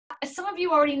some of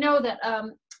you already know that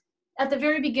at the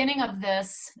very beginning of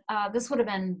this, this would have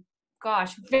been,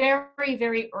 gosh, very,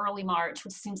 very early March,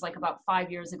 which seems like about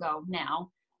 5 years ago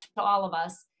now to all of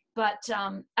us. But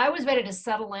I was ready to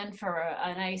settle in for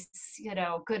a nice,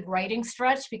 good writing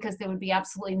stretch because there would be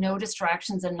absolutely no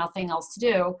distractions and nothing else to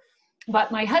do.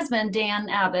 But my husband, Dan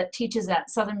Abbott, teaches at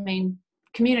Southern Maine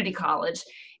Community College,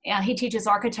 and he teaches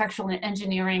architectural and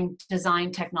engineering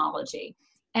design technology.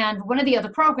 And one of the other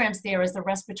programs there is the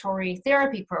respiratory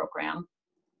therapy program.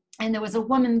 And there was a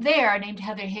woman there named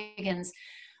Heather Higgins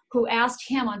who asked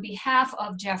him on behalf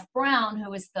of Jeff Brown,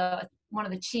 who is one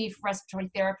of the chief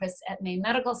respiratory therapists at Maine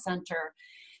Medical Center,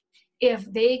 if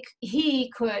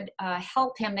he could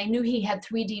help him. They knew he had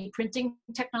 3D printing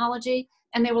technology,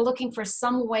 and they were looking for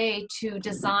some way to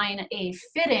design a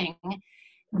fitting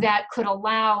that could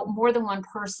allow more than one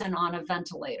person on a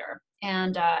ventilator.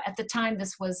 And at the time,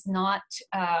 this was not,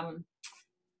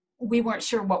 we weren't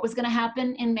sure what was going to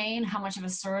happen in Maine, how much of a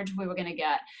surge we were going to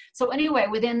get. So anyway,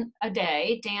 within a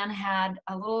day, Dan had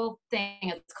a little thing,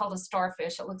 it's called a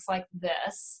starfish. It looks like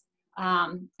this.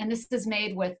 And this is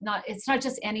made with, it's not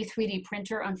just any 3D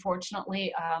printer,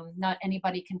 unfortunately. Not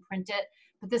anybody can print it,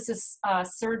 but this is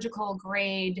surgical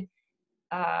grade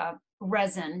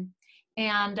resin.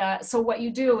 And so what you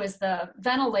do is the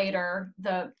ventilator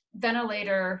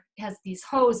has these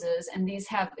hoses, and these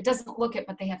have, it doesn't look it,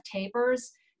 but they have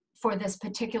tapers for this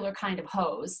particular kind of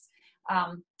hose.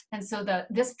 And so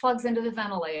this plugs into the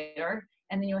ventilator,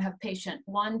 and then you have patient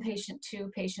 1, patient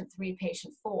 2, patient 3,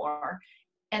 patient 4.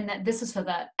 And then this is for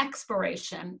the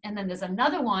expiration. And then there's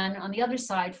another one on the other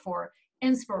side for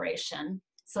inspiration.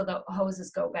 So the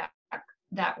hoses go back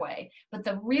that way. But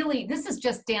this is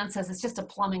just, Dan says, it's just a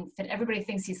plumbing fit. Everybody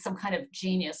thinks he's some kind of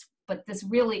genius, but this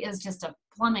really is just a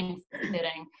plumbing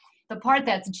fitting. The part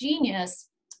that's genius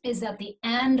is at the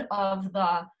end of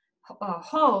the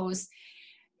hose.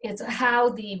 It's how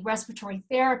the respiratory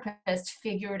therapist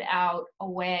figured out a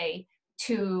way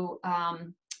to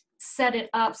set it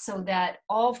up so that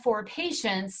all 4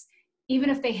 patients, even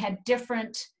if they had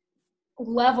different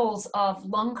levels of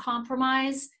lung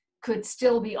compromise, could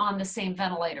still be on the same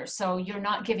ventilator. So you're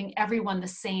not giving everyone the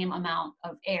same amount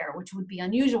of air, which would be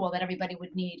unusual, that everybody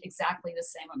would need exactly the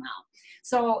same amount.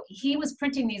 So he was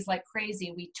printing these like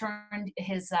crazy. We turned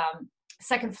his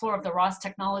second floor of the Ross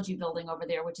Technology building over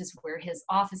there, which is where his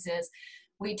office is.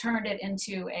 We turned it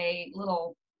into a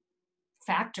little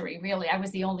factory, really. I was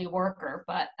the only worker,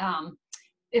 but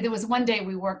there was one day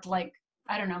we worked like,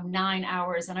 I don't know, 9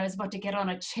 hours, and I was about to get on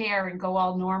a chair and go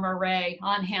all Norma Ray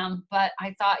on him, but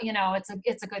I thought,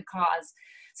 it's a good cause.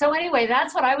 So anyway,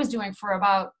 that's what I was doing for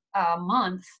about a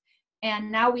month.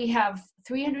 And now we have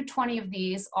 320 of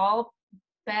these, all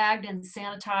bagged and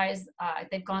sanitized.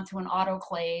 They've gone through an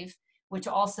autoclave, which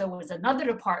also was another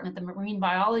department, the marine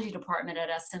biology department at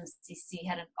SMCC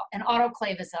had an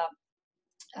autoclave is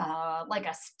like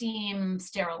a steam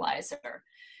sterilizer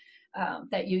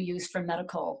that you use for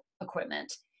medical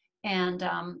equipment. And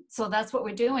so that's what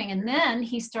we're doing. And then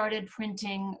he started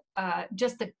printing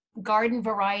just the garden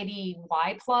variety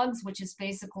Y plugs, which is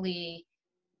basically,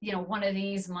 one of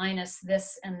these minus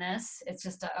this and this. It's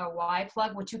just a Y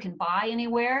plug, which you can buy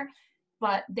anywhere.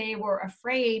 But they were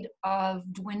afraid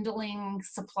of dwindling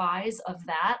supplies of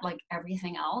that, like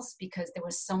everything else, because there were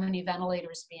so many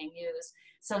ventilators being used.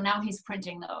 So now he's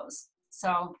printing those.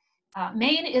 So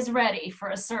Maine is ready for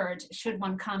a surge, should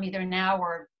one come either now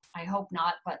or, I hope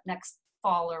not, but next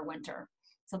fall or winter.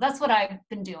 So that's what I've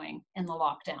been doing in the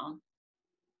lockdown.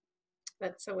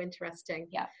 That's so interesting.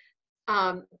 Yeah.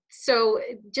 So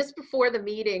just before the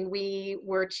meeting, we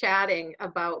were chatting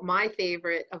about my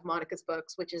favorite of Monica's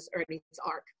books, which is Ernie's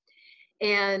Ark.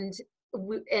 And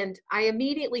I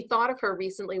immediately thought of her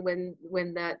recently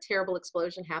when that terrible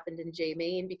explosion happened in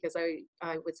Maine, because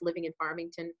I was living in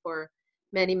Farmington for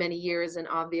many, many years. And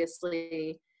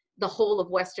obviously the whole of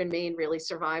Western Maine really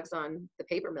survives on the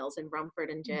paper mills in Rumford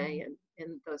and Jay and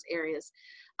in those areas.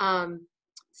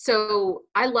 So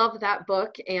I love that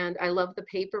book, and I love The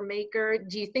Paper Maker.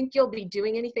 Do you think you'll be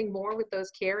doing anything more with those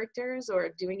characters, or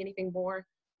doing anything more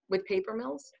with paper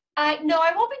mills? No,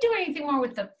 I won't be doing anything more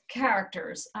with the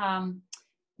characters.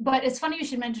 But it's funny you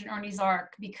should mention Ernie's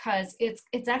Ark, because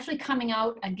it's actually coming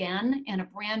out again in a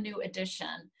brand new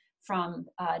edition from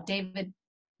David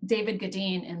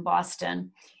Gadine in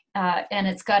Boston. And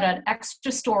it's got an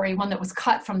extra story, one that was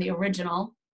cut from the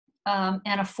original. And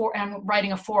I'm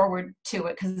writing a foreword to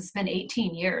it, because it's been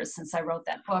 18 years since I wrote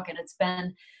that book, and it's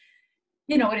been,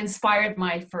 it inspired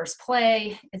my first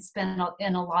play. It's been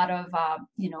in a lot of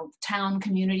town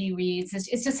community reads.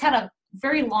 It's just had a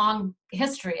very long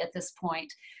history at this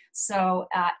point. So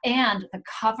and the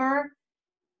cover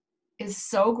is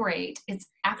so great. It's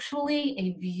actually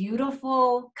a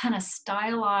beautiful kind of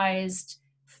stylized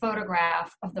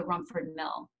photograph of the Rumford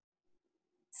Mill.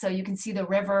 So you can see the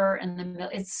river and the mill.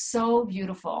 It's so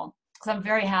beautiful. So I'm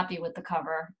very happy with the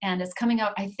cover. And it's coming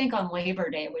out, I think, on Labor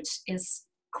Day, which is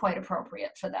quite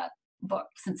appropriate for that book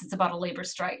since it's about a labor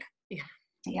strike. Yeah.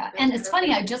 Yeah, and it's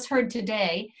funny, I just heard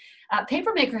today,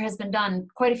 Papermaker has been done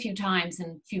quite a few times in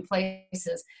a few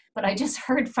places, but I just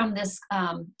heard from this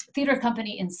theater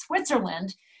company in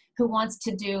Switzerland who wants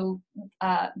to do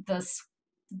a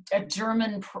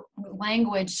German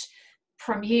language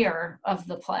premiere of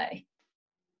the play,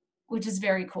 which is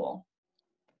very cool.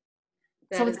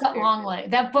 So it's got long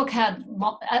legs. That book had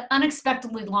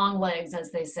unexpectedly long legs,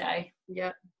 as they say.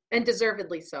 Yeah. And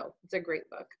deservedly so. It's a great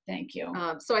book. Thank you.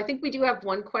 So I think we do have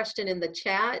one question in the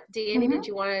chat. Danny, did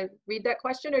you want to read that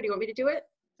question or do you want me to do it?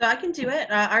 So I can do it.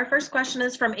 Our first question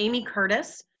is from Amy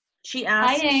Curtis. She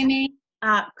asks, hi, Amy.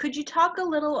 Could you talk a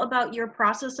little about your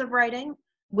process of writing?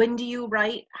 When do you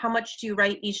write? How much do you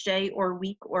write each day or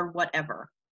week or whatever?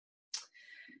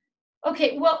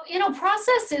 Okay, well,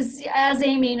 process is, as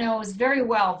Amy knows very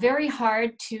well, very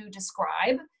hard to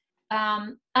describe.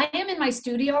 I am in my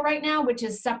studio right now, which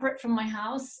is separate from my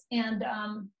house, and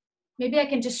maybe I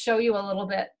can just show you a little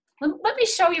bit. Let me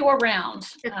show you around.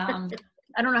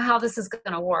 I don't know how this is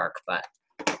going to work, but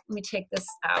let me take this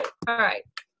out. All right,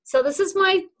 so this is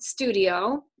my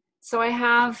studio. So I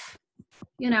have,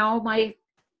 my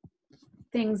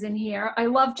things in here. I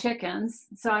love chickens,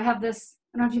 so I have this.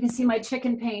 I don't know if you can see my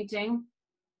chicken painting,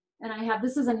 and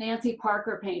this is a Nancy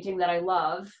Parker painting that I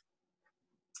love.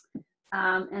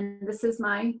 And this is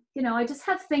my, I just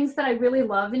have things that I really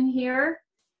love in here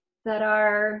that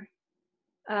are,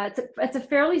 it's a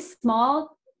fairly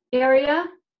small area,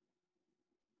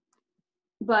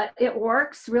 but it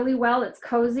works really well. It's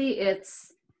cozy.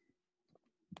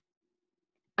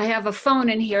 I have a phone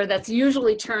in here that's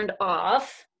usually turned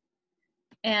off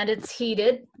and it's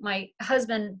heated. My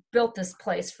husband built this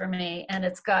place for me, and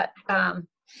it's got,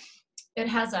 it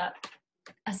has a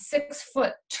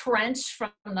 6-foot trench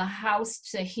from the house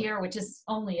to here, which is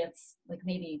it's like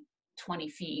maybe 20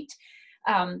 feet.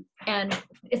 And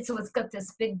it's got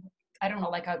this big, I don't know,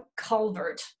 like a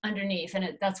culvert underneath,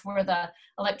 and that's where the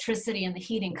electricity and the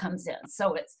heating comes in.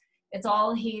 So it's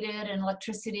all heated and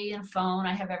electricity and phone.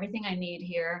 I have everything I need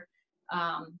here.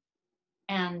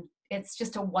 And it's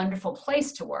just a wonderful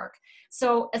place to work.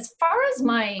 So as far as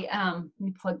my, let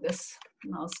me plug this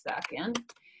mouse back in.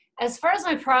 As far as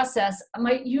my process,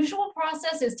 my usual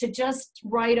process is to just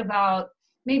write about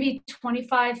maybe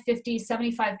 25, 50,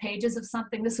 75 pages of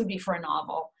something. This would be for a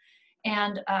novel.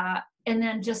 And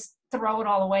then just throw it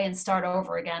all away and start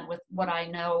over again with what I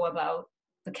know about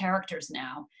the characters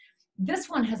now. This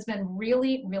one has been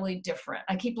really, really different.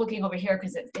 I keep looking over here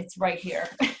because it's right here.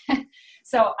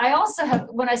 So I also have,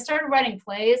 when I started writing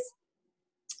plays,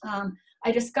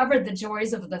 I discovered the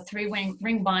joys of the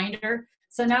 3-ring binder.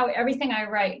 So now everything I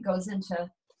write goes into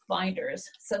binders.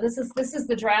 So this is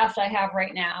the draft I have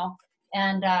right now,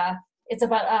 and it's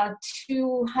about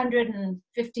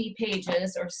 250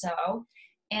 pages or so.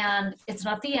 And it's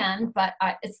not the end, but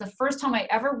it's the first time I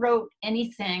ever wrote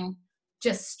anything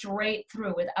just straight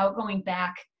through without going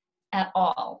back at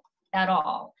all.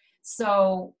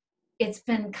 So it's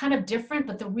been kind of different,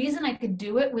 but the reason I could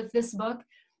do it with this book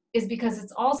is because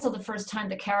it's also the first time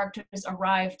the characters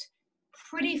arrived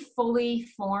pretty fully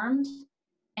formed,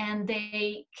 and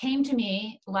they came to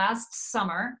me last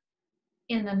summer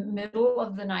in the middle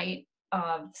of the night,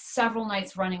 several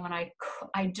nights running, when I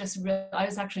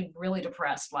was actually really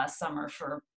depressed last summer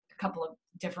for a couple of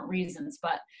different reasons,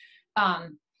 but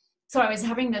so I was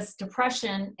having this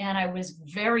depression and I was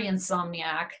very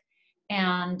insomniac,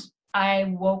 and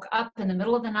I woke up in the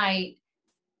middle of the night,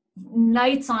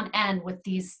 nights on end, with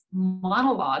these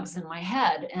monologues in my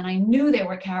head, and I knew they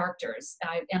were characters,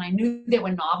 and I knew they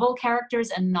were novel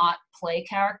characters and not play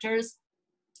characters.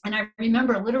 And I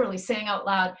remember literally saying out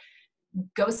loud,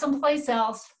 go someplace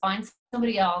else, find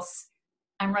somebody else.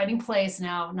 I'm writing plays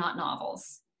now, not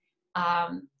novels.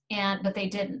 But they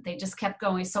didn't. They just kept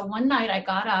going. So one night I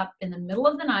got up in the middle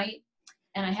of the night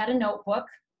and I had a notebook,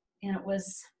 and it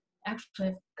was, actually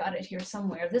I've got it here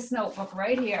somewhere, this notebook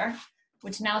right here,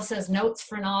 which now says notes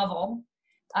for novel.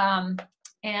 And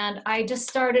I just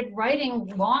started writing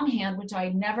longhand, which I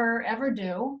never ever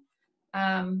do.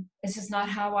 It's just not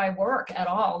how I work at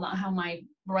all, not how my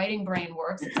writing brain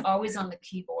works. It's always on the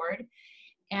keyboard.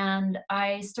 And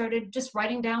I started just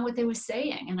writing down what they were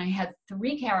saying. And I had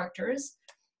 3 characters.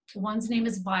 One's name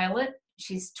is Violet.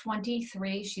 She's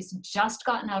 23. She's just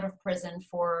gotten out of prison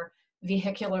for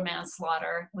vehicular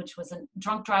manslaughter, which was a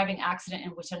drunk driving accident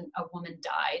in which a woman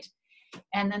died.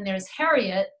 And then there's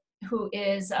Harriet, who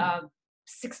is a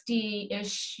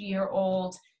 60-ish year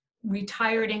old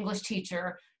retired English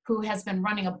teacher who has been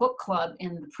running a book club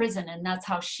in the prison, and that's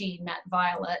how she met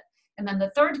Violet. And then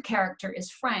the third character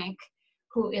is Frank,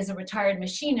 who is a retired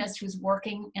machinist who's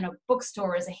working in a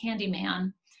bookstore as a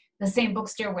handyman, the same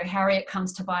bookstore where Harriet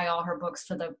comes to buy all her books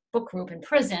for the book group in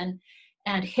prison.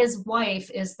 And his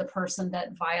wife is the person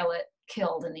that Violet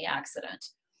killed in the accident.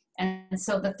 And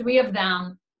so the three of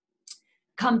them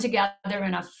come together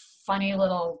in a funny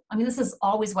little, I mean, this is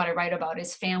always what I write about,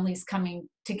 is families coming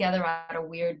together out of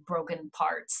weird broken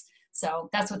parts. So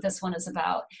that's what this one is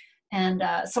about. And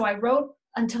so I wrote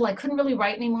until I couldn't really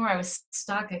write anymore. I was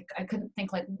stuck. I couldn't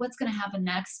think, like, what's going to happen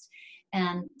next?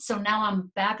 And so now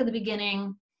I'm back at the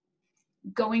beginning,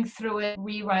 going through it,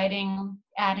 rewriting,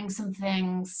 adding some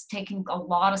things, taking a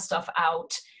lot of stuff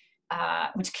out,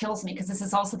 which kills me because this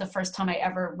is also the first time I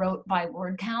ever wrote by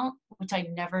word count, which I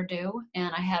never do.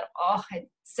 And I had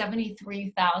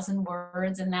 73,000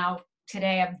 words. And now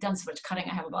today I've done so much cutting,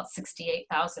 I have about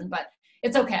 68,000, but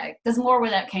it's okay. There's more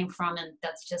where that came from. And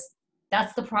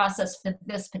that's the process for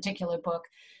this particular book,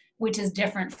 which is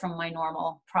different from my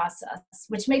normal process,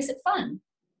 which makes it fun.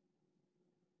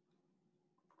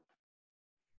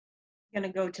 I'm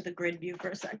going to go to the grid view for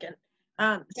a second.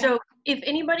 So if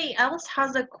anybody else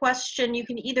has a question, you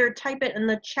can either type it in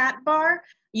the chat bar.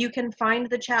 You can find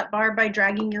the chat bar by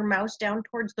dragging your mouse down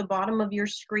towards the bottom of your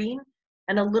screen,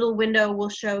 and a little window will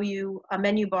show you a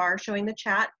menu bar showing the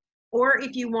chat. Or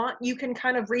if you want, you can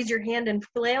kind of raise your hand and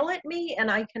flail at me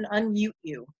and I can unmute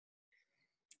you.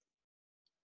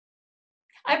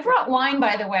 I brought wine,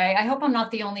 by the way. I hope I'm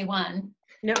not the only one.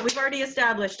 No, we've already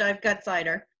established I've got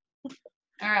cider.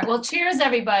 All right, well, cheers,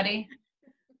 everybody.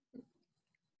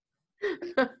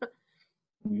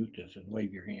 Mute us and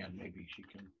wave your hand, maybe she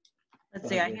can. Let's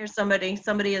see, I hear somebody.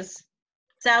 Somebody is,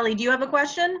 Sally, do you have a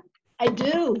question? I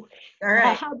do. All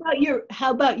right.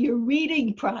 How about your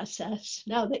reading process,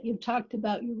 now that you've talked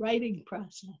about your writing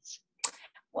process?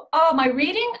 Well, oh, my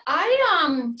reading?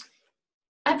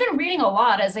 I've been reading a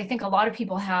lot, as I think a lot of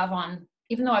people have on,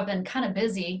 even though I've been kind of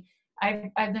busy,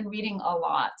 I've been reading a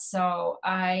lot. So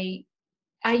I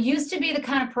used to be the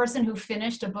kind of person who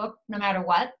finished a book no matter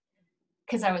what,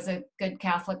 because I was a good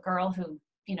Catholic girl who,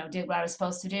 did what I was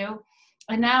supposed to do.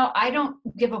 And now I don't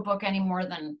give a book any more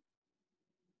than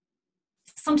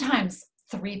sometimes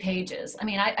 3 pages. I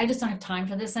mean, I just don't have time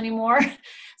for this anymore.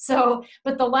 So,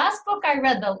 but the last book I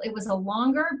read, it was a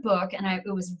longer book, and it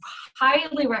was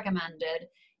highly recommended.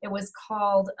 It was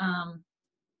called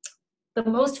The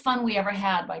Most Fun We Ever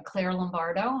Had by Claire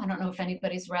Lombardo. I don't know if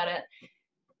anybody's read it.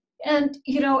 And,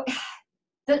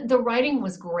 the writing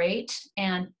was great,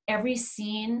 and every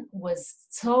scene was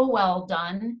so well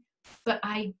done, but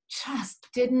I just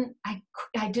didn't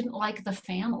like the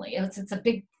family. It's a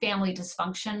big family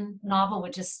dysfunction novel,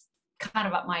 which is kind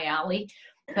of up my alley,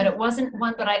 but it wasn't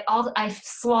one, but I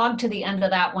slogged to the end of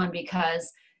that one because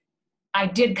I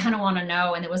did kind of want to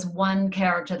know, and there was one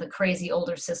character, the crazy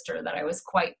older sister, that I was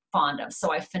quite fond of,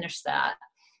 so I finished that.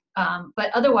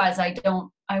 But otherwise, I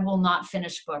will not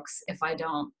finish books if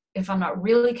I'm not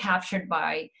really captured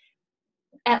by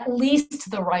at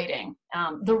least the writing.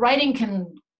 The writing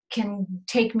can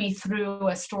take me through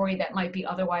a story that might be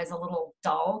otherwise a little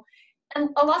dull. And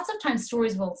lots of times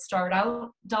stories will start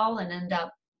out dull and end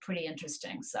up pretty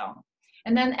interesting. So,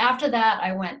 and then after that,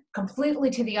 I went completely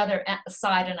to the other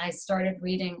side, and I started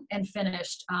reading and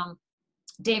finished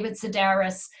David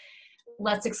Sedaris'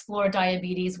 Let's Explore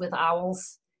Diabetes with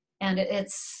Owls. And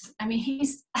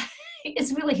he's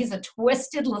a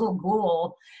twisted little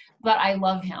ghoul, but I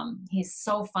love him. He's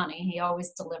so funny. He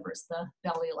always delivers the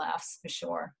belly laughs for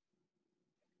sure.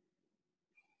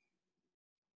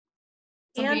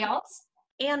 Somebody else?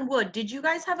 Ann Wood, did you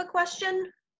guys have a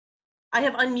question? I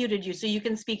have unmuted you, so you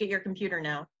can speak at your computer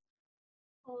now.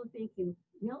 Oh, thank you.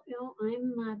 No,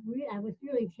 I was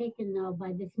really taken though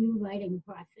by this new writing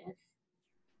process,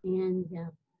 and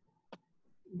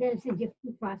there's a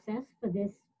different process for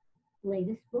this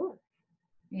latest book.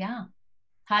 Yeah.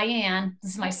 Hi, Ann.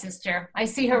 This is my sister. I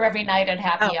see her every night at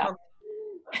Happy Hour.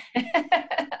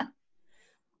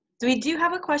 So we do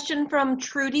have a question from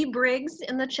Trudy Briggs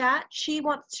in the chat. She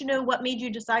wants to know what made you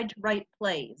decide to write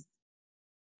plays.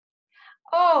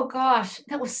 Oh gosh,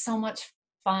 that was so much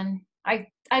fun. I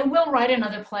will write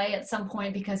another play at some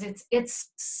point because it's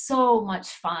so much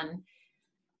fun.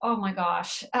 Oh my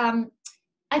gosh.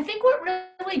 I think what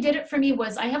really did it for me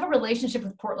was I have a relationship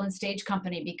with Portland Stage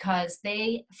Company because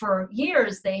for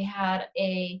years, they had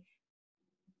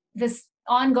this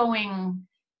ongoing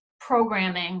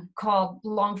programming called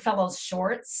Longfellow's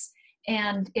Shorts.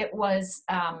 And it was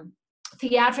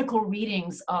theatrical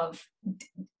readings of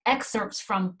excerpts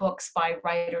from books by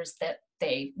writers that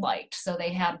they liked. So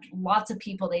they had lots of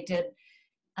people. They did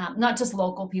not just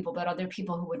local people, but other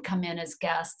people who would come in as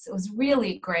guests. It was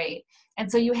really great.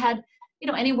 And so you had,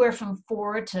 anywhere from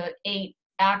 4 to 8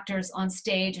 actors on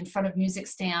stage in front of music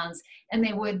stands, and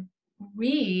they would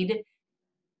read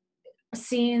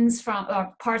scenes from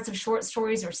parts of short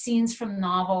stories or scenes from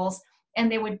novels,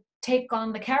 and they would take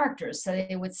on the characters. So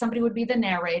somebody would be the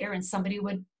narrator, and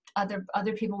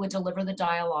other people would deliver the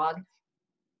dialogue.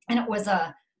 And it was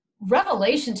a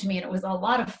revelation to me, and it was a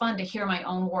lot of fun to hear my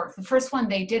own work. The first one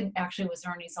they did actually was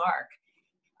Ernie's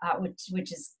Ark,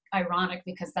 which is ironic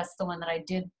because that's the one that I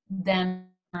did then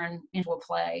turn into a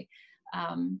play.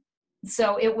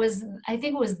 So I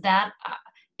think it was that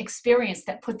experience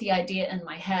that put the idea in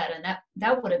my head, and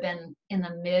that would have been in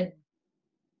the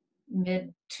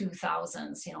mid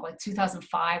 2000s, like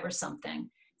 2005 or something.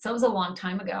 So it was a long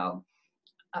time ago.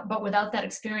 But without that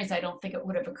experience, I don't think it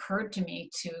would have occurred to me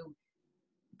to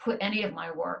put any of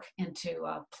my work into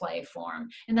a play form.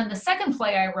 And then the second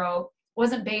play I wrote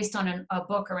wasn't based on a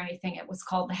book or anything. It was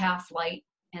called The Half Light,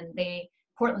 and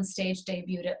Portland Stage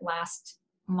debuted it last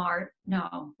March.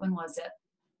 No, when was it?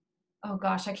 Oh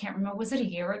gosh, I can't remember. Was it a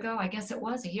year ago? I guess it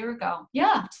was a year ago.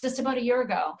 Yeah, just about a year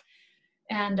ago.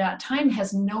 And time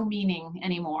has no meaning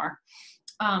anymore.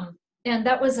 And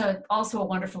that was also a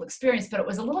wonderful experience, but it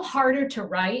was a little harder to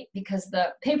write because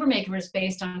the Papermaker is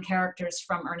based on characters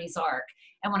from Ernie's Ark.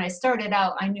 And when I started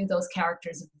out, I knew those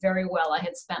characters very well. I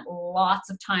had spent lots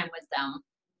of time with them.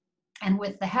 And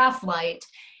with The Half Light,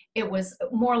 it was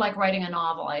more like writing a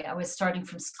novel. I was starting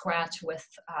from scratch with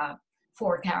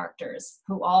 4 characters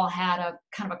who all had a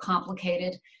kind of a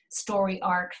complicated story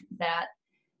arc that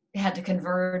had to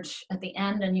converge at the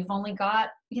end, and you've only got,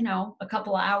 a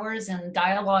couple of hours, and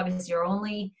dialogue is your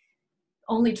only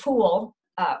tool,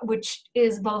 which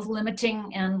is both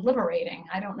limiting and liberating.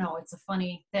 I don't know, it's a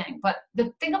funny thing. But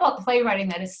the thing about playwriting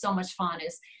that is so much fun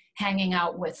is hanging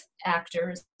out with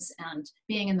actors and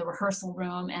being in the rehearsal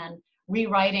room and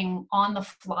rewriting on the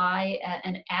fly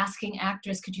and asking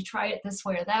actors, could you try it this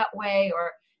way or that way?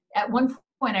 Or at one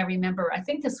point I remember, I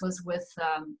think this was with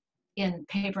in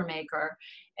Papermaker,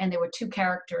 and there were 2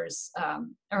 characters,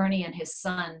 Ernie and his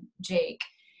son, Jake,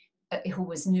 who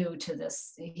was new to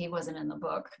this. He wasn't in the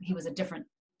book. He was a different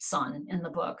son in the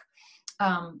book.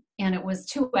 And it was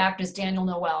 2 actors, Daniel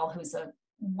Noel, who's a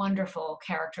wonderful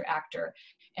character actor,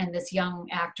 and this young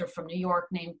actor from New York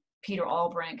named Peter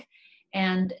Albrink.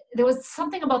 And there was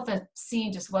something about the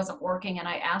scene just wasn't working, and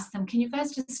I asked them, can you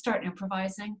guys just start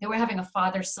improvising? They were having a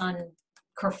father-son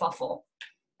kerfuffle.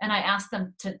 And I asked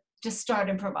them to just start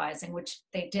improvising, which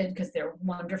they did because they're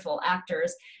wonderful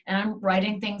actors. And I'm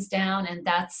writing things down, and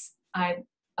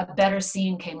a better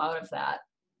scene came out of that.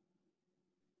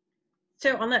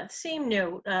 So on that same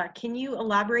note, can you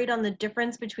elaborate on the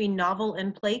difference between novel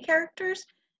and play characters?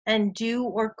 And do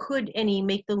or could any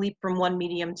make the leap from one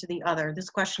medium to the other? This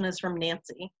question is from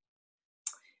Nancy.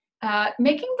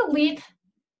 Making the leap,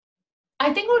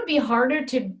 I think it would be harder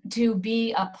to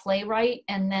be a playwright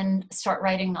and then start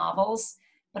writing novels.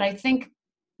 But I think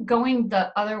going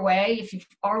the other way, if you've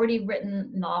already written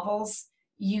novels,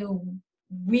 you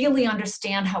really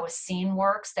understand how a scene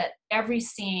works, that every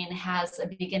scene has a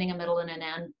beginning, a middle, and an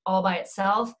end all by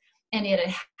itself. And yet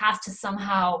it has to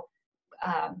somehow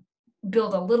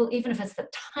build a little, even if it's the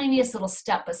tiniest little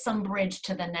step, but some bridge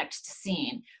to the next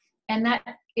scene. And that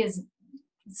is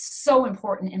so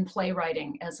important in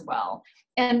playwriting as well.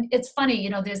 And it's funny,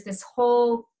 there's this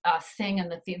whole thing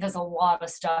in there's a lot of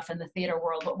stuff in the theater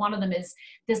world, but one of them is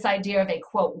this idea of a,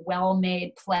 quote,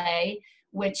 well-made play,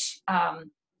 which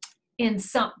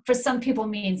for some people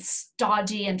means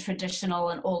stodgy and traditional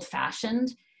and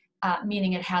old-fashioned,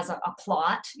 meaning it has a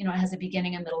plot, it has a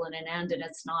beginning, a middle, and an end, and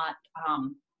it's not,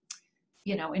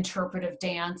 interpretive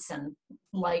dance and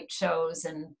light shows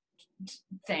and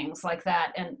things like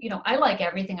that. And, I like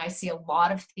everything. I see a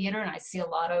lot of theater, and I see a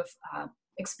lot of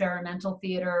experimental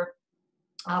theater,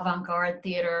 avant-garde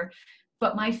theater,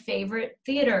 but my favorite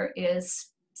theater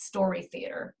is story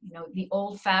theater, the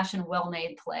old-fashioned,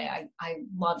 well-made play. I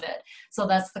love it. So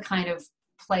that's the kind of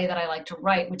play that I like to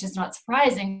write, which is not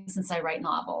surprising since I write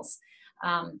novels.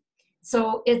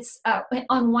 So it's,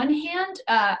 on one hand,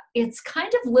 it's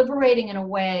kind of liberating in a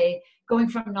way, going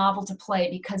from novel to play,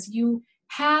 because you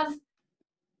have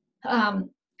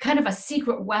kind of a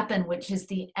secret weapon, which is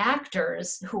the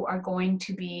actors who are going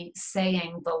to be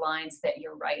saying the lines that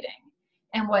you're writing.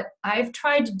 And what I've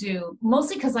tried to do,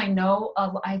 mostly because I know,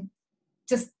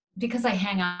 because I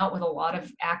hang out with a lot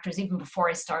of actors, even before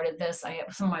I started this,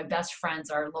 some of my best friends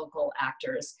are local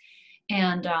actors.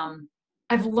 And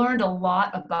I've learned a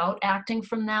lot about acting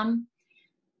from them.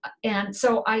 And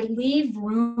so I leave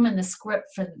room in the script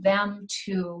for them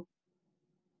to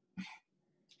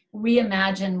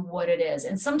reimagine what it is.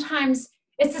 And sometimes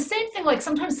it's the same thing, like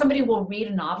sometimes somebody will read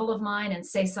a novel of mine and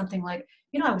say something like,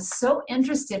 you know, I was so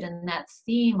interested in that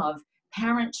theme of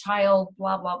parent-child,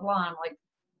 blah, blah, blah. I'm like,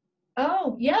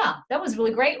 oh yeah, that was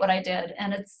really great what I did.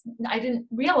 And I didn't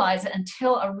realize it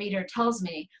until a reader tells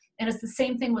me. And it's the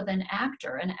same thing with an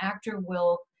actor. An actor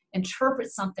will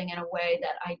interpret something in a way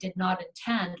that I did not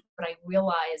intend, but I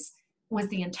realize was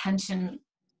the intention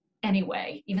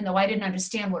anyway, even though I didn't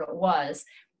understand what it was.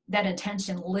 That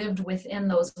intention lived within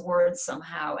those words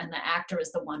somehow, and the actor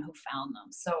is the one who found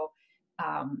them. So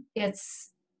it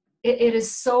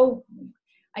is so,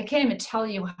 I can't even tell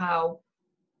you how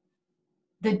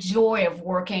the joy of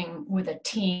working with a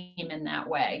team in that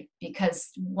way,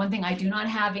 because one thing I do not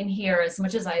have in here, as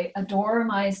much as I adore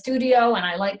my studio and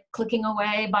I like clicking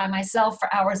away by myself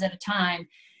for hours at a time,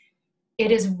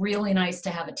 it is really nice to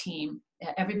have a team,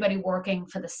 everybody working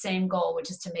for the same goal,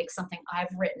 which is to make something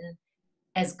I've written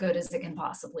as good as it can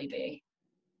possibly be.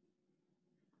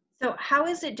 So how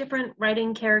is it different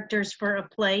writing characters for a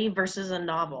play versus a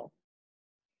novel?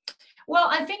 Well,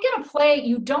 I think in a play,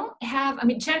 you don't have, I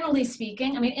mean, generally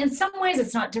speaking, I mean, in some ways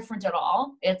it's not different at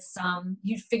all. It's,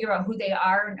 you figure out who they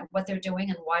are and what they're doing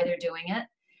and why they're doing it.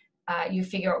 You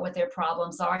figure out what their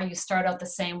problems are. You start out the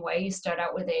same way. You start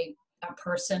out with a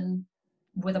person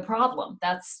with a problem.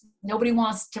 Nobody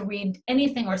wants to read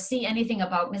anything or see anything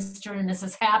about Mr. and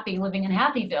Mrs. Happy living in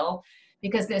Happyville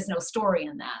because there's no story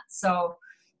in that. So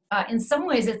in some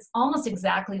ways, it's almost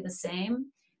exactly the same.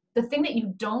 The thing that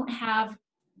you don't have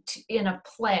in a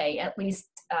play, at least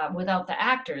without the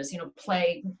actors,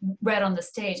 play read on the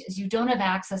stage, is you don't have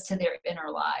access to their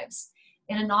inner lives.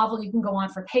 In a novel, you can go on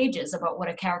for pages about what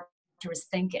a character is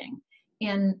thinking.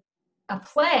 In a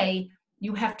play,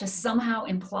 you have to somehow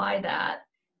imply that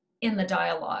in the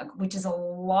dialogue, which is a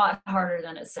lot harder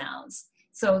than it sounds.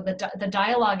 So the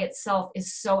dialogue itself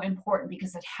is so important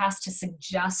because it has to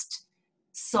suggest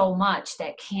so much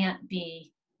that can't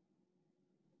be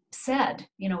said.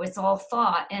 It's all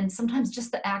thought, and sometimes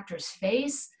just the actor's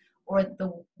face or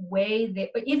the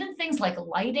way even things like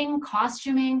lighting,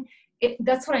 costuming,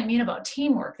 that's what I mean about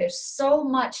teamwork. There's so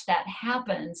much that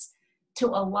happens to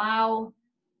allow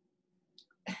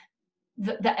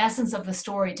the essence of the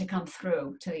story to come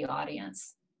through to the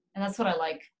audience. And that's what I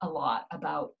like a lot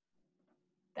about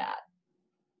that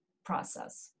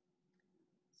process.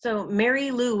 So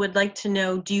Mary Lou would like to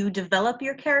know, do you develop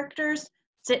your characters,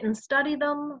 sit and study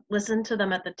them, listen to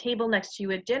them at the table next to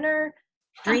you at dinner,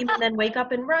 dream and then wake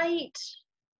up and write?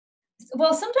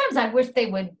 Well, sometimes I wish they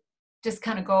would just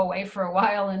kind of go away for a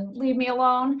while and leave me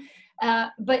alone.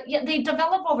 But yeah, they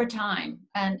develop over time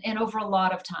and over a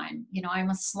lot of time. I'm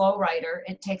a slow writer.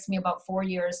 It takes me about 4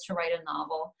 years to write a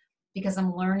novel because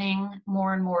I'm learning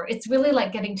more and more. It's really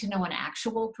like getting to know an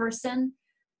actual person.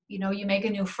 You make a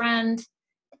new friend,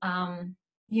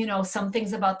 some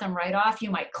things about them right off, you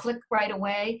might click right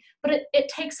away, but it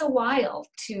takes a while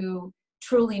to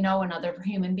truly know another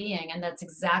human being. And that's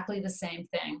exactly the same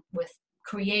thing with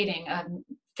creating a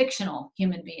fictional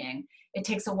human being. It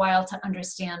takes a while to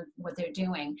understand what they're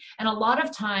doing. And a lot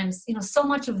of times, so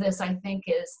much of this I think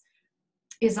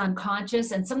is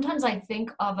unconscious. And sometimes I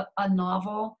think of a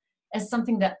novel as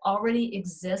something that already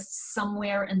exists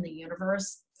somewhere in the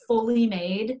universe, fully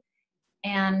made.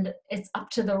 And it's up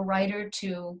to the writer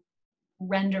to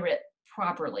render it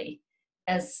properly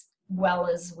as well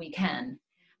as we can.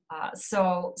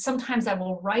 So sometimes I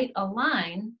will write a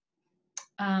line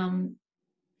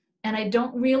and I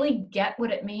don't really get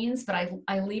what it means, but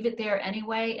I leave it there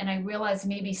anyway. And I realize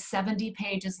maybe 70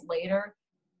 pages later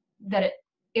that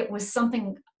it was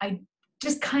something I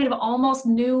just kind of almost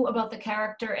knew about the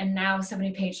character. And now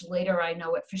 70 pages later, I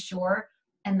know it for sure.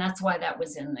 And that's why that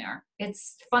was in there.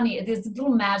 It's funny. There's little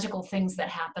magical things that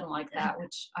happen like that,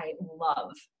 which I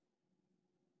love.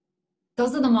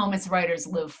 Those are the moments writers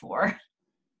live for.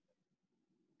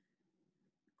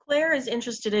 Claire is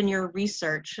interested in your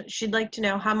research. She'd like to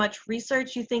know how much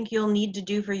research you think you'll need to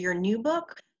do for your new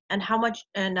book and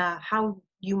how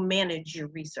you manage your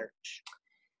research.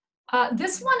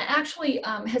 This one actually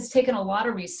has taken a lot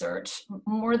of research,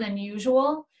 more than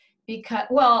usual, because,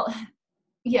 well,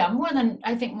 yeah, more than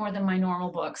my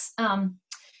normal books.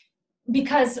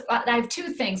 Because I have two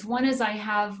things. One is I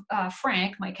have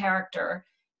Frank, my character,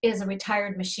 is a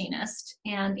retired machinist.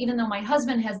 And even though my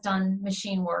husband has done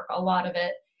machine work, a lot of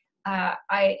it,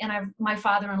 my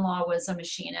father-in-law was a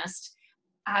machinist.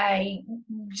 I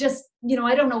just,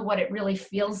 I don't know what it really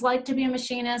feels like to be a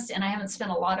machinist, and I haven't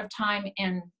spent a lot of time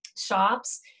in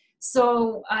shops.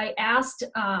 So I asked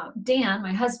Dan,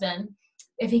 my husband,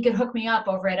 if he could hook me up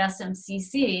over at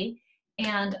SMCC.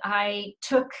 And I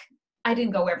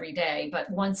didn't go every day, but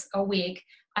once a week,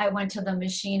 I went to the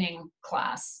machining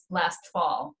class last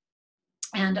fall.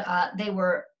 And they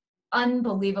were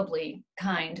unbelievably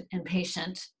kind and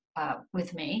patient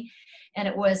with me. And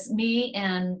it was me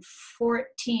and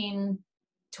 14,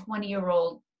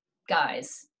 20-year-old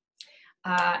guys.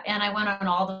 And I went on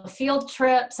all the field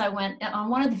trips. I went on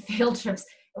one of the field trips.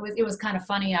 It was kind of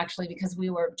funny, actually, because we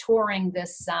were touring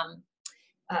this.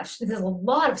 There's a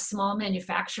lot of small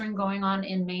manufacturing going on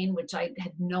in Maine, which I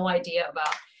had no idea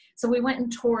about. So we went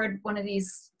and toured one of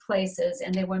these places,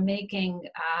 and they were making,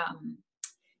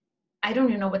 I don't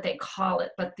even know what they call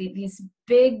it, but these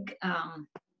big,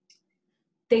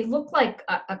 they look like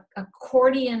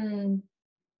accordion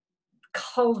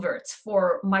culverts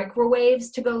for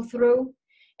microwaves to go through.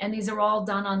 And these are all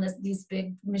done on these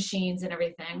big machines and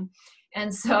everything.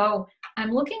 And so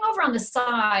I'm looking over on the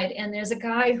side, and there's a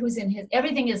guy who's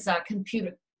everything is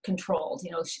computer controlled.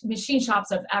 You know, machine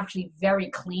shops are actually very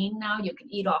clean now. You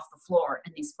can eat off the floor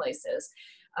in these places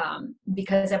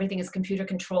because everything is computer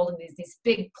controlled, and these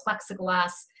big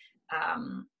plexiglass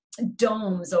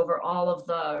domes over all of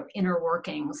the inner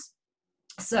workings.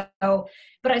 So,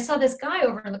 but I saw this guy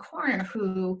over in the corner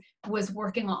who was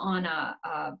working on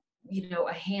a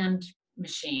hand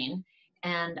machine,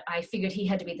 and I figured he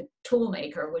had to be the tool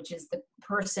maker, which is the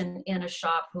person in a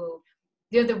shop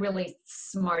they're the really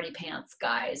smarty pants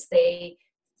guys. They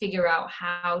figure out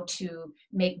how to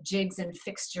make jigs and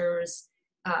fixtures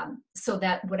so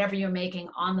that whatever you're making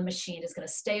on the machine is going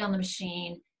to stay on the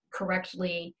machine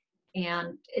correctly.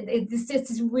 And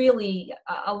it's really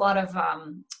a lot of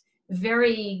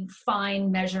very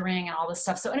fine measuring and all this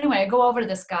stuff. So anyway, I go over to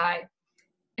this guy,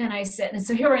 and I said, and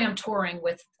so here I am touring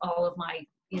with all of my,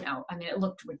 it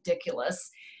looked ridiculous.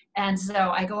 And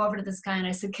so I go over to this guy and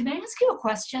I said, "Can I ask you a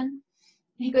question?"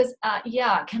 And he goes,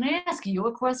 "Yeah, can I ask you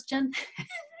a question?"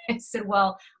 I said,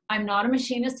 "Well, I'm not a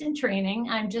machinist in training.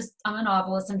 I'm a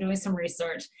novelist. I'm doing some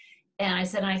research." And I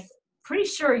said, "I'm pretty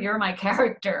sure you're my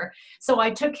character." So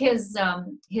I took his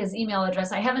email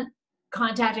address. I haven't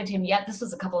contacted him yet. This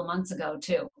was a couple of months ago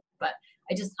too, but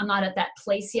I'm not at that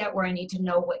place yet where I need to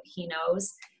know what he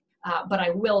knows, but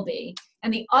I will be.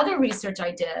 And the other research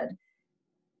I did,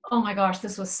 oh my gosh,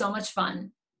 this was so much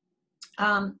fun.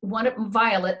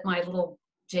 Violet, my little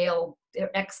jail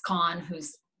ex-con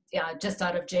who's just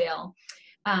out of jail,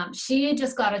 she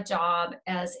just got a job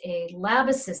as a lab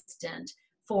assistant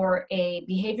for a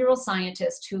behavioral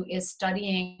scientist who is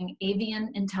studying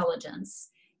avian intelligence.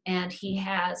 And he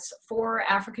has 4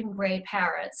 African gray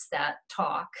parrots that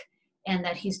talk and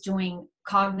that he's doing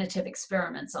cognitive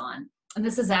experiments on. And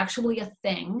this is actually a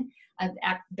thing.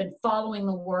 I've been following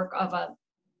the work of a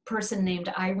person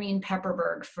named Irene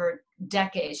Pepperberg for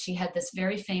decades. She had this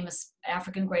very famous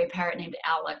African gray parrot named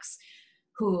Alex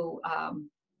who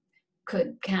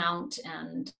could count,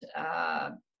 and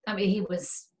he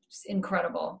was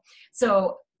incredible.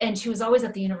 So, and she was always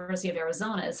at the University of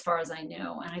Arizona as far as I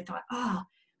knew. And I thought,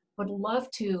 would love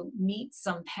to meet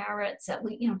some parrots at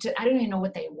least, I don't even know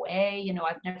what they weigh.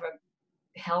 I've never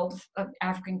held an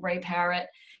African gray parrot.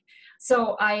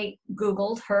 So I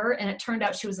Googled her, and it turned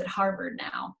out she was at Harvard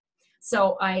now.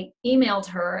 So I emailed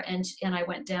her, and I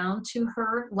went down to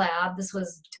her lab. This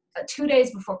was 2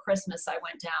 days before Christmas. I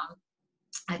went down.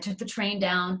 I took the train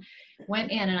down,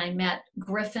 went in, and I met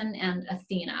Griffin and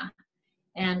Athena.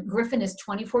 And Griffin is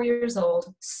 24 years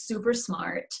old, super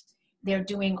smart. They're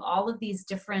doing all of these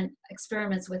different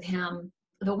experiments with him.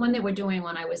 The one they were doing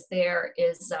when I was there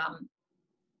is,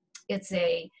 it's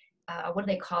a, what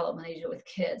do they call it when they do it with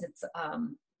kids?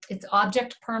 It's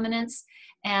object permanence,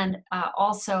 and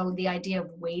also the idea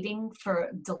of waiting for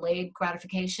delayed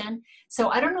gratification. So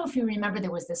I don't know if you remember,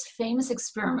 there was this famous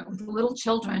experiment with little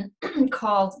children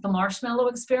called the marshmallow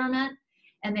experiment.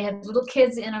 And they had little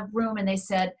kids in a room, and they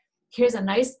said, "Here's a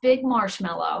nice big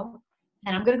marshmallow,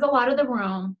 and I'm going to go out of the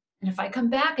room. And if I come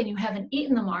back and you haven't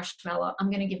eaten the marshmallow, I'm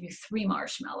going to give you 3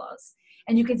 marshmallows."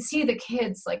 And you can see the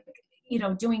kids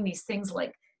doing these things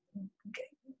like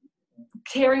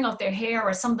tearing out their hair,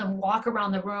 or some of them walk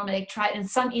around the room and they try, and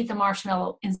some eat the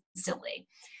marshmallow instantly.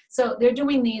 So they're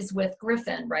doing these with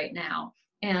Griffin right now.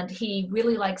 And he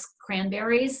really likes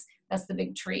cranberries. That's the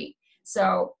big treat.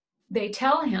 So they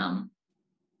tell him,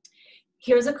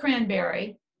 "Here's a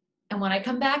cranberry. And when I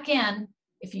come back in,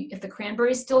 if the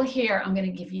cranberry's still here, I'm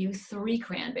going to give you 3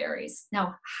 cranberries."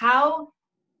 Now,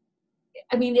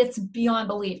 it's beyond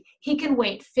belief. He can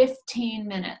wait 15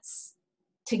 minutes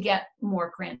to get more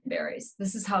cranberries.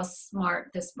 This is how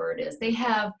smart this bird is.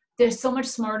 They're so much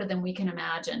smarter than we can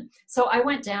imagine. So I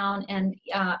went down, and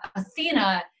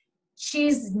Athena,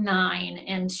 she's 9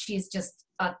 and she's just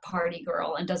a party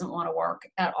girl and doesn't want to work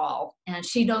at all. And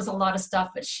she knows a lot of stuff,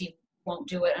 but she won't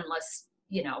do it unless,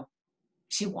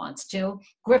 she wants to.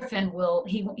 Griffin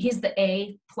he's the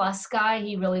A+ guy.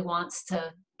 He really wants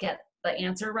to get the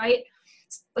answer right.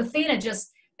 Athena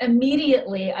just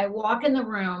immediately, I walk in the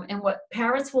room, and what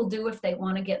parrots will do if they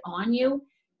want to get on you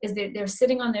is they're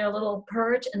sitting on their little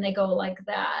perch and they go like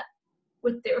that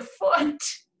with their foot.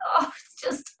 Oh, it's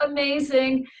just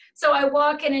amazing. So I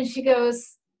walk in and she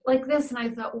goes like this, and I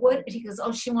thought, what? He goes,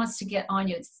 oh, she wants to get on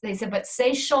you. They said, but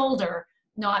say shoulder,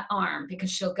 not arm,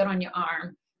 because she'll get on your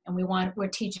arm. And we're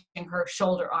teaching her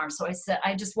shoulder arm. So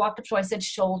I just walked up to her, I said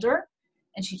shoulder,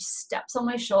 and she steps on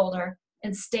my shoulder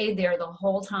and stayed there the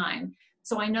whole time.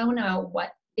 So I know now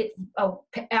what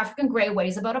African gray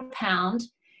weighs about 1 pound,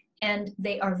 and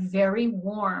they are very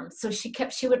warm. So she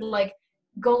would like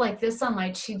go like this on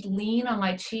my cheek, lean on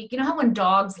my cheek. You know how when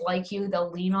dogs like you,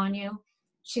 they'll lean on you?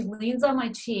 She leans on my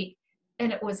cheek,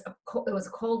 and it was a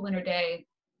cold winter day,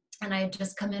 and I had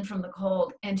just come in from the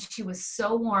cold, and she was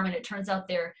so warm. And it turns out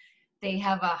they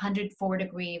have a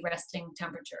 104-degree resting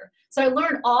temperature. So I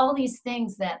learned all these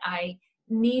things that I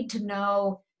need to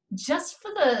know just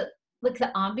for the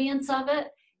ambience of it.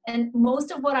 And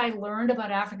most of what I learned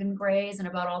about African grays and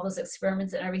about all those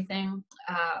experiments and everything,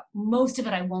 most of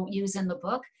it I won't use in the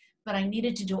book, but I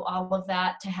needed to do all of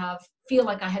that to feel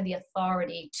like I had the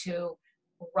authority to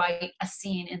write a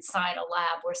scene inside a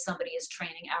lab where somebody is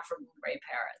training African gray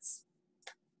parrots.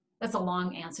 That's a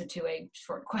long answer to a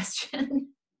short question.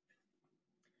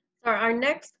 Our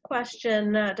next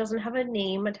question doesn't have a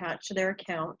name attached to their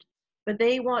account, but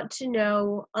they want to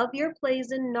know, of your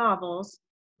plays and novels,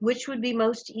 which would be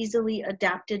most easily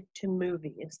adapted to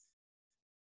movies?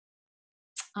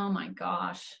 Oh my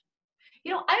gosh.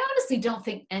 I honestly don't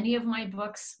think any of my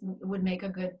books would make a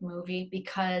good movie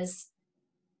because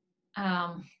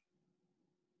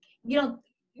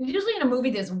usually in a movie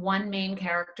there's one main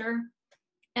character,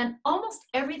 and almost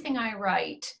everything I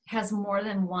write has more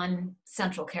than one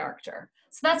central character.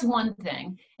 So that's one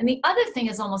thing. And the other thing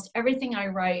is almost everything I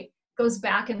write goes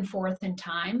back and forth in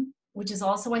time, which is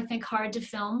also, I think, hard to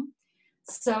film.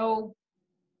 So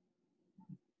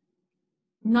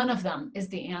none of them is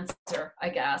the answer, I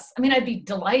guess. I mean, I'd be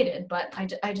delighted, but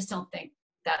I just don't think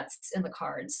that's in the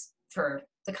cards for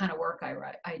the kind of work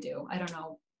I do. I don't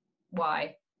know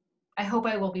why. I hope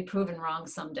I will be proven wrong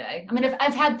someday. I mean,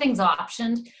 I've had things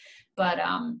optioned, but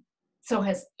so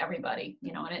has everybody,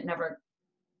 and it never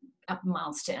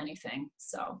amounts to anything.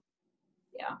 So,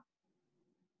 yeah.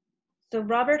 So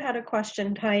Robert had a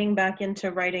question tying back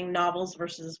into writing novels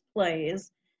versus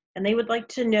plays, and they would like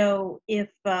to know if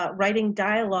writing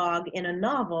dialogue in a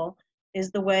novel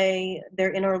is the way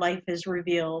their inner life is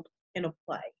revealed in a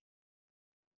play.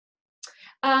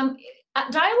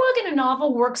 Dialogue in a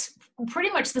novel works pretty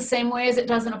much the same way as it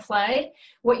does in a play.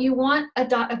 What you want,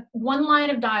 one line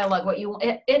of dialogue,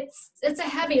 it's a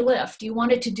heavy lift. You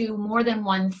want it to do more than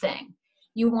one thing.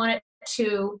 You want it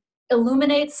to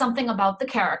illuminate something about the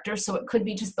character, so it could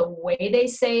be just the way they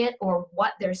say it or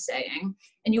what they're saying.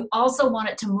 And you also want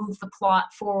it to move the plot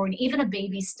forward, even a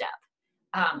baby step.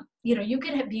 You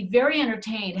can be very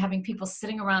entertained having people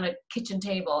sitting around a kitchen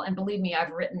table, and believe me,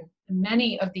 I've written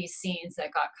many of these scenes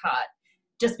that got cut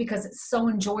just because it's so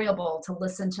enjoyable to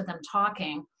listen to them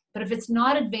talking. But if it's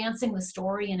not advancing the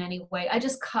story in any way, I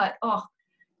just cut,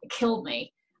 it killed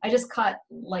me. I just cut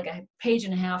like a page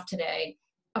and a half today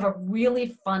of a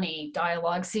really funny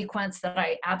dialogue sequence that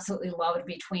I absolutely loved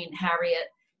between Harriet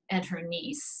and her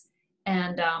niece.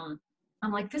 And I'm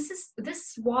like,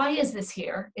 why is this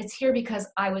here? It's here because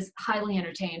I was highly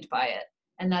entertained by it,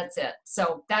 and that's it.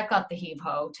 So that got the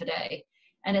heave-ho today.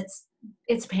 And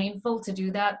it's painful to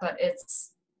do that, but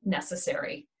it's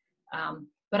necessary.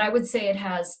 But I would say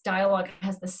dialogue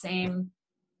has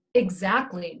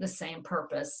exactly the same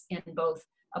purpose in both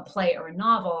a play or a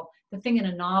novel. The thing in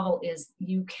a novel is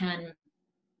you can,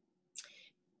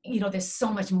 there's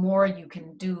so much more you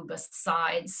can do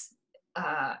besides,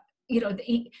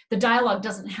 the dialogue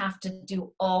doesn't have to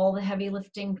do all the heavy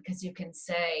lifting, because you can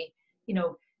say,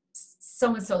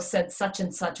 so-and-so said such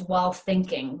and such while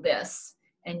thinking this,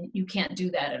 and you can't do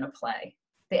that in a play.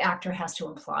 The actor has to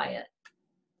imply it.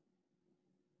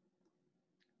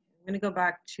 I'm going to go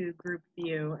back to group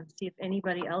view and see if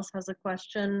anybody else has a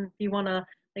question. If you want to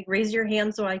raise your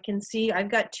hand so I can see. I've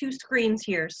got 2 screens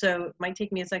here, so it might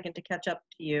take me a second to catch up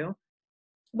to you.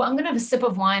 Well, I'm going to have a sip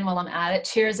of wine while I'm at it.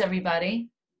 Cheers, everybody.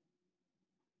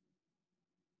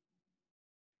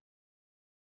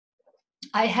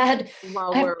 I have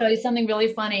While to we're tell you something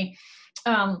really funny.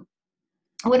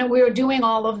 When we were doing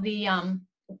all of the,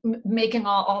 making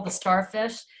all the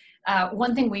starfish,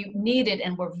 one thing we needed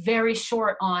and were very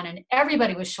short on, and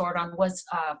everybody was short on, was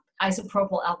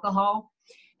isopropyl alcohol.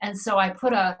 And so I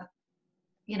put a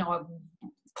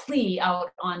plea out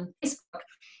on Facebook,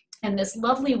 and this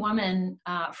lovely woman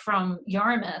from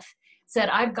Yarmouth said,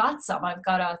 I've got some. I've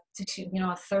got a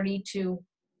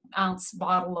 32-ounce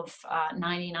bottle of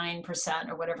 99%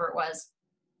 or whatever it was.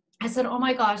 I said, oh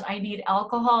my gosh, I need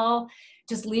alcohol.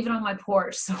 Just leave it on my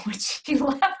porch. So what she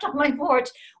left on my porch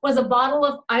was a bottle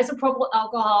of isopropyl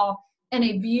alcohol and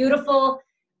a beautiful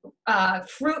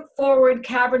fruit-forward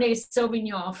Cabernet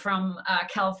Sauvignon from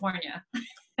California.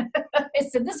 I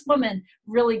said, this woman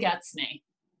really gets me.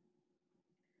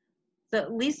 So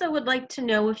Lisa would like to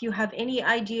know if you have any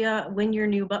idea when your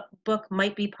new book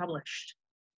might be published.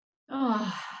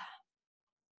 Oh,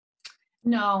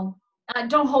 no.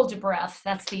 Don't hold your breath.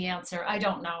 That's the answer. I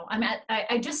don't know.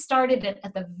 I just started it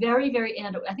at the very, very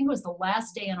end. I think it was the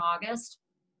last day in August.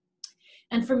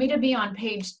 And for me to be on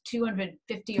page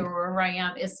 250 or wherever I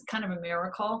am is kind of a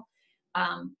miracle.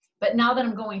 But now that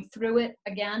I'm going through it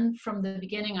again from the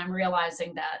beginning, I'm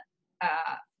realizing that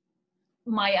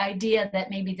my idea that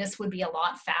maybe this would be a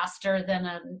lot faster than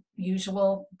a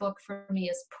usual book for me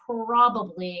is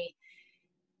probably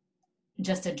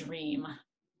just a dream,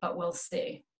 but we'll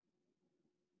see.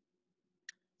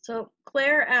 So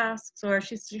Claire asks, or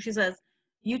she says,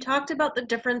 you talked about the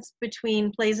difference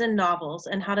between plays and novels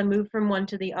and how to move from one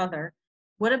to the other.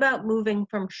 What about moving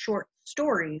from short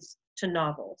stories to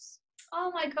novels?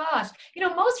 Oh my gosh.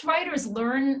 Most writers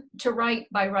learn to write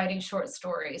by writing short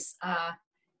stories.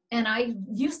 And I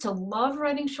used to love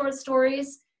writing short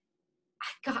stories.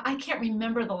 I can't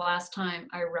remember the last time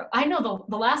I wrote. I know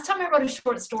the last time I wrote a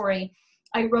short story,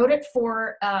 I wrote it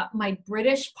for my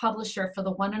British publisher for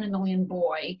the 1 in a Million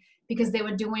Boy, because they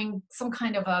were doing some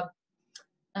kind of a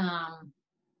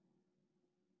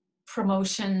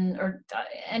promotion or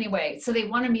anyway. So they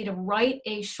wanted me to write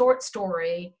a short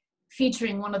story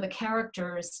featuring one of the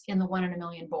characters in the 1 in a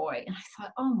Million Boy. And I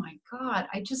thought, oh my God,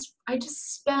 I just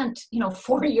spent,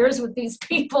 4 years with these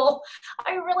people.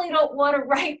 I really don't want to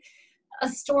write a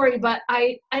story, but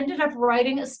I ended up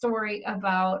writing a story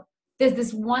about, there's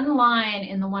this one line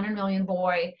in the 1 in a Million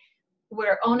Boy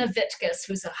where Ona Vitkus,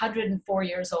 who's 104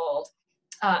 years old,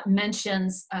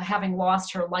 mentions having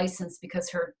lost her license because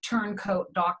her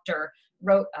turncoat doctor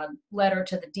wrote a letter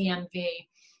to the DMV.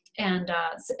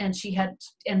 And she had,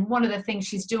 and one of the things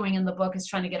she's doing in the book is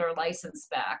trying to get her license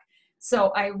back. So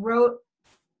I wrote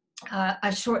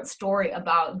a short story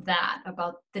about that,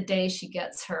 about the day she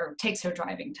takes her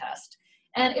driving test.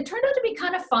 And it turned out to be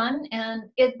kind of fun,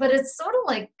 but it's sort of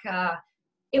like,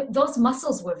 those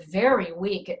muscles were very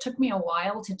weak. It took me a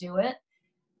while to do it,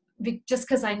 just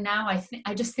because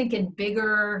I just think in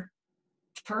bigger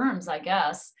terms, I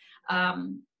guess.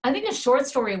 I think a short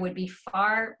story would be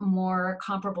far more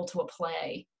comparable to a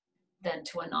play than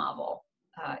to a novel.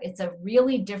 It's a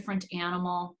really different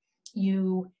animal.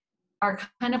 You are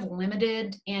kind of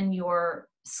limited in your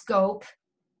scope.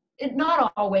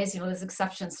 Not always, there's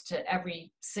exceptions to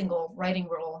every single writing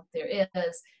rule there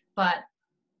is, but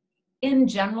in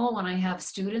general, when I have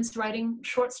students writing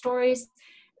short stories,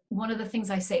 one of the things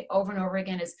I say over and over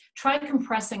again is try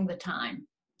compressing the time.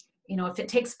 If it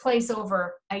takes place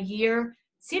over a year,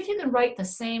 see if you can write the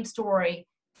same story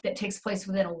that takes place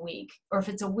within a week. Or if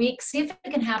it's a week, see if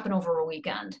it can happen over a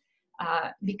weekend.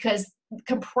 Because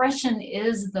compression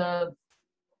is the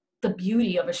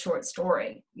beauty of a short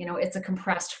story. It's a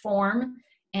compressed form,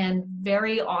 and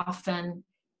very often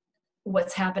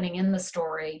what's happening in the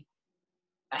story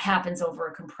happens over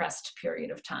a compressed period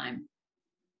of time.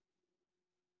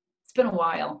 It's been a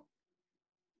while.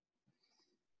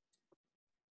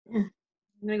 I'm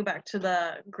going to go back to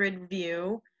the grid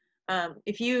view.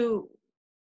 If you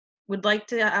would like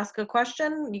to ask a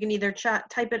question, you can either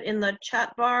type it in the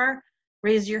chat bar,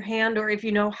 raise your hand, or if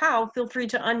you know how, feel free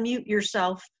to unmute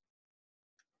yourself.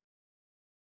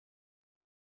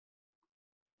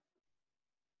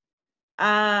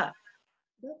 I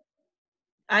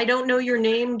don't know your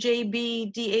name,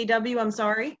 JBDAW, I'm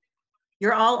sorry.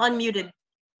 You're all unmuted.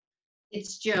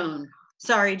 It's Joan.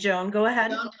 Sorry, Joan, go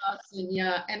ahead. Joan Dawson,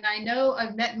 yeah. And I know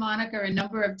I've met Monica a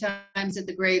number of times at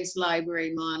the Graves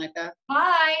Library, Monica.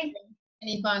 Hi.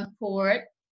 In Bunkport,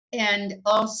 and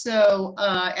also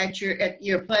at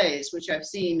your plays, which I've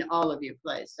seen all of your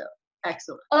plays, so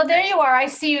excellent. Oh, there you are. I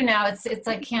see you now. It's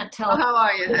I can't tell how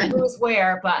are you? Who's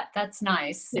where, but that's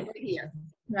nice.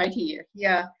 Right here.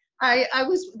 Yeah. I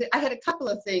had a couple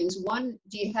of things. One,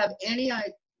 do you have any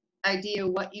idea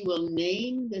what you will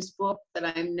name this book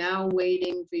that I'm now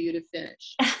waiting for you to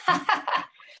finish?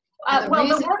 And the Well,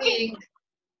 reason being,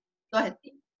 go ahead.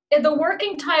 the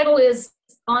working title is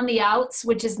On the Outs,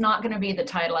 which is not going to be the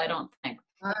title, I don't think.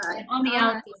 All right. And On the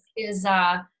all Outs is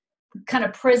kind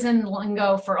of prison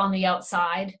lingo for on the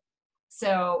outside.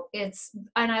 So it's,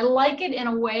 and I like it in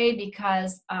a way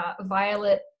because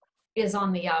Violet is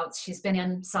on the outs. She's been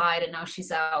inside and now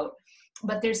she's out.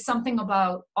 But there's something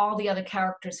about all the other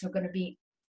characters who are going to be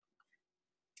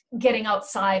getting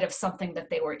outside of something that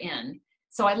they were in.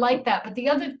 So I like that. But the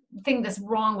other thing that's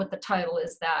wrong with the title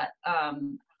is that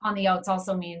on the outs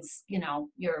also means, you know,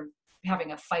 you're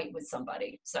having a fight with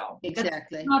somebody. So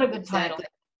Exactly. that's not a good title. Exactly.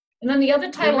 And then the other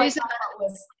title I reason- thought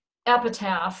was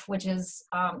Epitaph, which is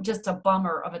just a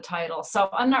bummer of a title. So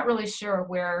I'm not really sure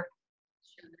where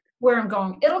I'm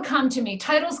going. It'll come to me.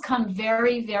 Titles come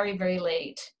very, very, very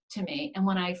late to me. And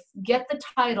when I get the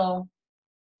title,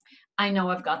 I know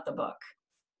I've got the book.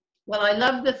 Well, I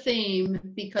love the theme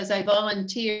because I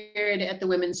volunteered at the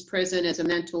women's prison as a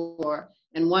mentor.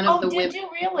 And one of the women. Did you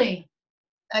really?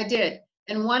 I did.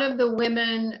 And one of the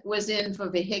women was in for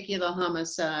vehicular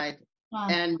homicide. Wow.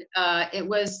 And it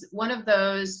was one of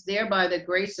those, there by the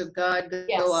grace of God go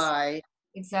Yes. I.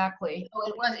 Exactly.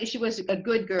 So she was a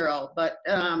good girl, but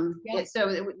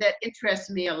that interests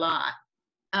me a lot.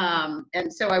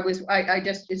 And so I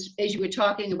just, as you were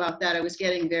talking about that, I was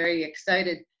getting very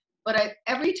excited. But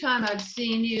every time I've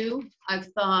seen you, I've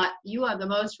thought you are the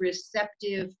most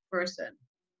receptive person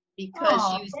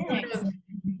because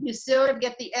you sort of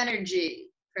get the energy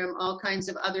from all kinds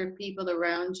of other people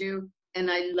around you. And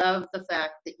I love the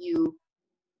fact that you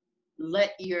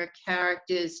let your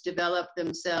characters develop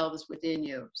themselves within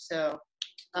you. So,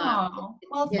 well,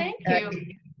 thank you.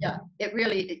 Yeah, it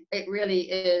really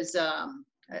is a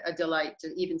delight to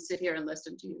even sit here and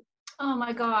listen to you. Oh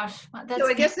my gosh. So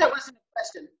I guess that wasn't a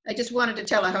question. I just wanted to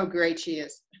tell her how great she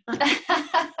is.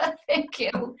 Thank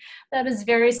you. That is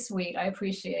very sweet. I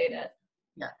appreciate it.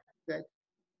 Yeah, good.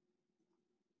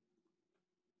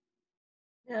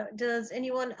 Yeah, does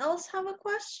anyone else have a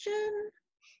question?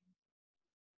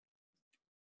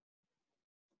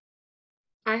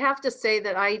 I have to say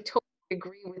that I totally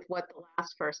agree with what the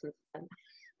last person said.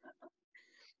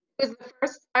 It was the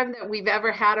first time that we've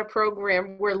ever had a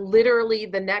program where literally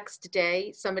the next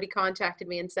day somebody contacted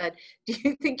me and said, "Do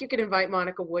you think you could invite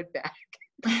Monica Wood back?"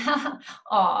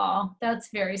 Oh, that's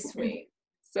very sweet.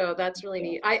 So that's really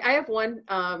neat. I have one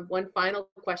final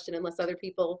question, unless other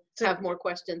people have more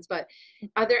questions. But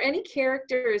are there any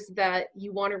characters that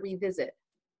you want to revisit?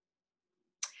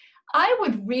 I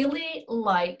would really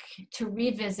like to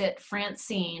revisit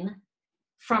Francine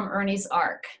from Ernie's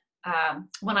Ark.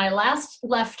 When I last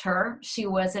left her, she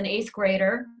was an 8th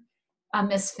grader, a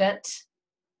misfit,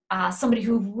 somebody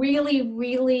who really,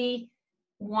 really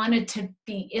wanted to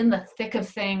be in the thick of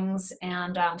things.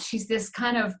 And she's this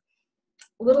kind of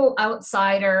little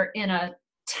outsider in a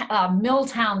mill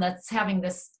town that's having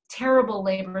this terrible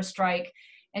labor strike.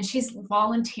 And she's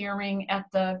volunteering at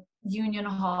the union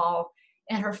hall.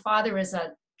 And her father is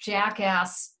a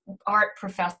jackass art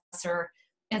professor.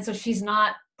 And so she's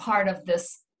not part of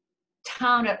this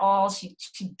town at all. She's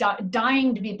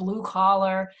dying to be blue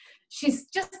collar. She's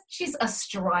a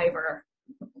striver.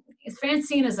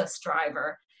 Francine is a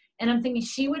striver. And I'm thinking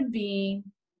she would be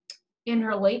in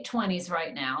her late 20s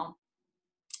right now.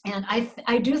 And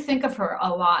I do think of her a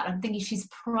lot. I'm thinking she's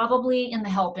probably in the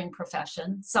helping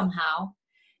profession somehow.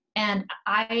 And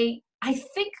I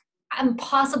think I'm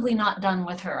possibly not done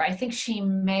with her. I think she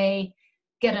may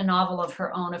get a novel of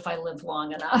her own if I live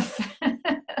long enough.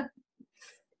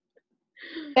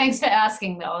 Thanks for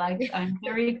asking, though. I'm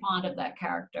very fond of that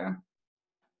character.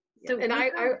 So, and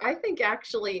I think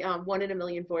actually One in a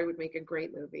Million Boy would make a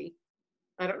great movie.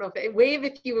 I don't know wave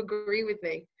if you agree with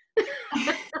me.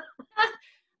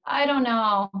 I don't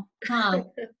know. Huh.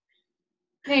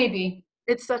 Maybe.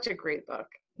 It's such a great book.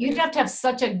 You'd have to have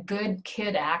such a good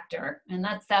kid actor, and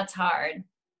that's hard.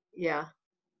 Yeah,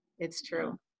 it's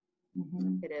true.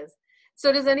 Mm-hmm. It is.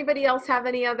 So does anybody else have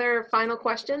any other final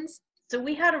questions? So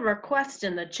we had a request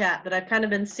in the chat that I've kind of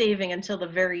been saving until the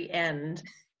very end.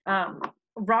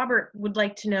 Robert would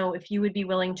like to know if you would be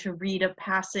willing to read a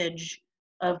passage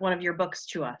of one of your books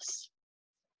to us.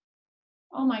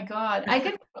 Oh my God.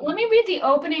 Let me read the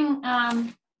opening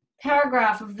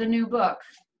paragraph of the new book.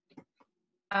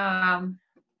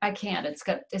 I can't.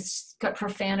 It's got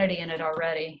profanity in it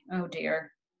already. Oh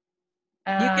dear.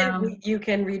 You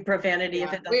can read profanity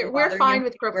if it doesn't we're bother fine you.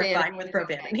 with profanity. We're fine with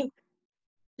profanity.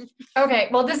 Okay,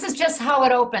 well, this is just how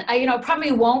it opened.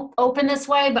 Probably won't open this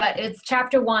way, but it's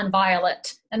chapter 1,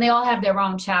 Violet, and they all have their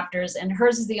own chapters, and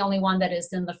hers is the only one that is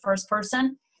in the first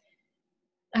person.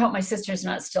 I hope my sister's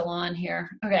not still on here.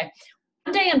 Okay.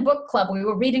 One day in book club, we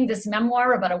were reading this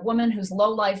memoir about a woman whose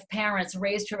low-life parents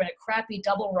raised her in a crappy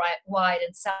double-wide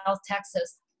in South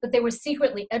Texas, but they were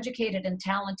secretly educated and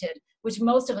talented, which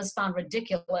most of us found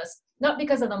ridiculous, not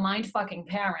because of the mind-fucking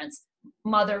parents,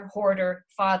 mother, hoarder,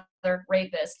 father,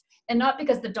 rapist, and not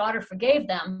because the daughter forgave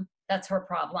them, that's her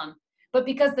problem, but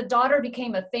because the daughter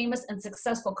became a famous and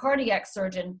successful cardiac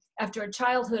surgeon after a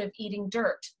childhood of eating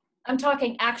dirt. I'm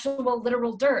talking actual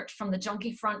literal dirt from the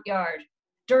junky front yard.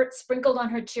 Dirt sprinkled on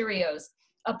her Cheerios,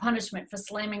 a punishment for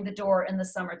slamming the door in the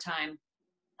summertime.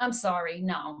 I'm sorry,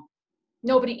 no.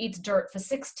 Nobody eats dirt for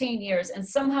 16 years and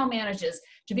somehow manages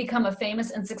to become a famous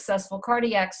and successful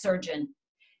cardiac surgeon.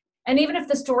 And even if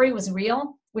the story was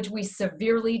real, which we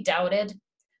severely doubted,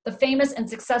 the famous and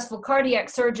successful cardiac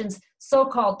surgeon's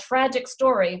so-called tragic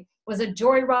story was a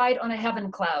joyride on a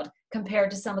heaven cloud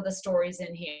compared to some of the stories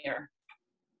in here.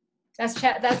 That's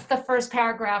the first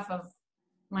paragraph of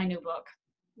my new book.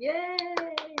 Yay!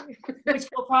 Which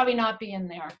will probably not be in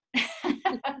there.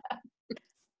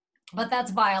 But that's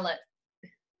Violet.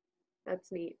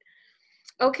 That's neat.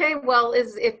 Okay, well,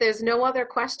 if there's no other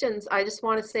questions, I just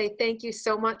want to say thank you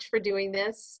so much for doing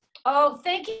this. Oh,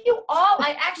 thank you all.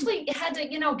 I actually had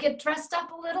to, get dressed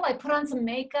up a little. I put on some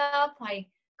makeup. I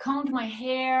combed my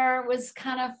hair. It was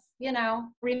kind of,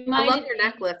 reminded I love your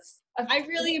necklace. I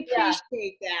really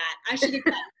appreciate that. I should have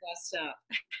gotten dressed up.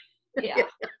 Yeah.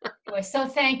 Anyway, so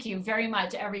thank you very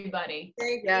much, everybody.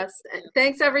 Yes.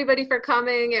 Thanks, everybody, for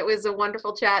coming. It was a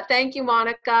wonderful chat. Thank you,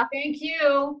 Monica. Thank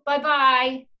you.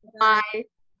 Bye-bye. Bye.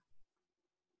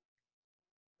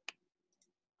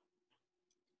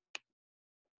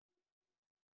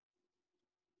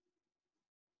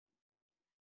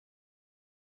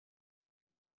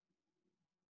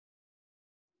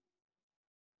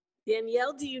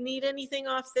 Danielle, do you need anything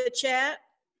off the chat?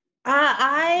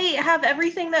 I have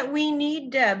everything that we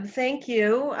need, Deb. Thank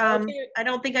you. Okay. I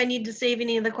don't think I need to save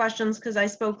any of the questions because I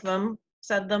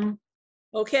said them.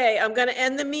 Okay, I'm going to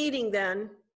end the meeting then.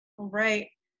 All right.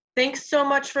 Thanks so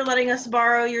much for letting us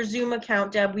borrow your Zoom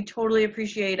account, Deb. We totally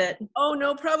appreciate it. Oh,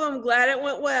 no problem. Glad it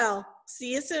went well.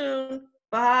 See you soon.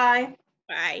 Bye.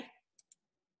 Bye.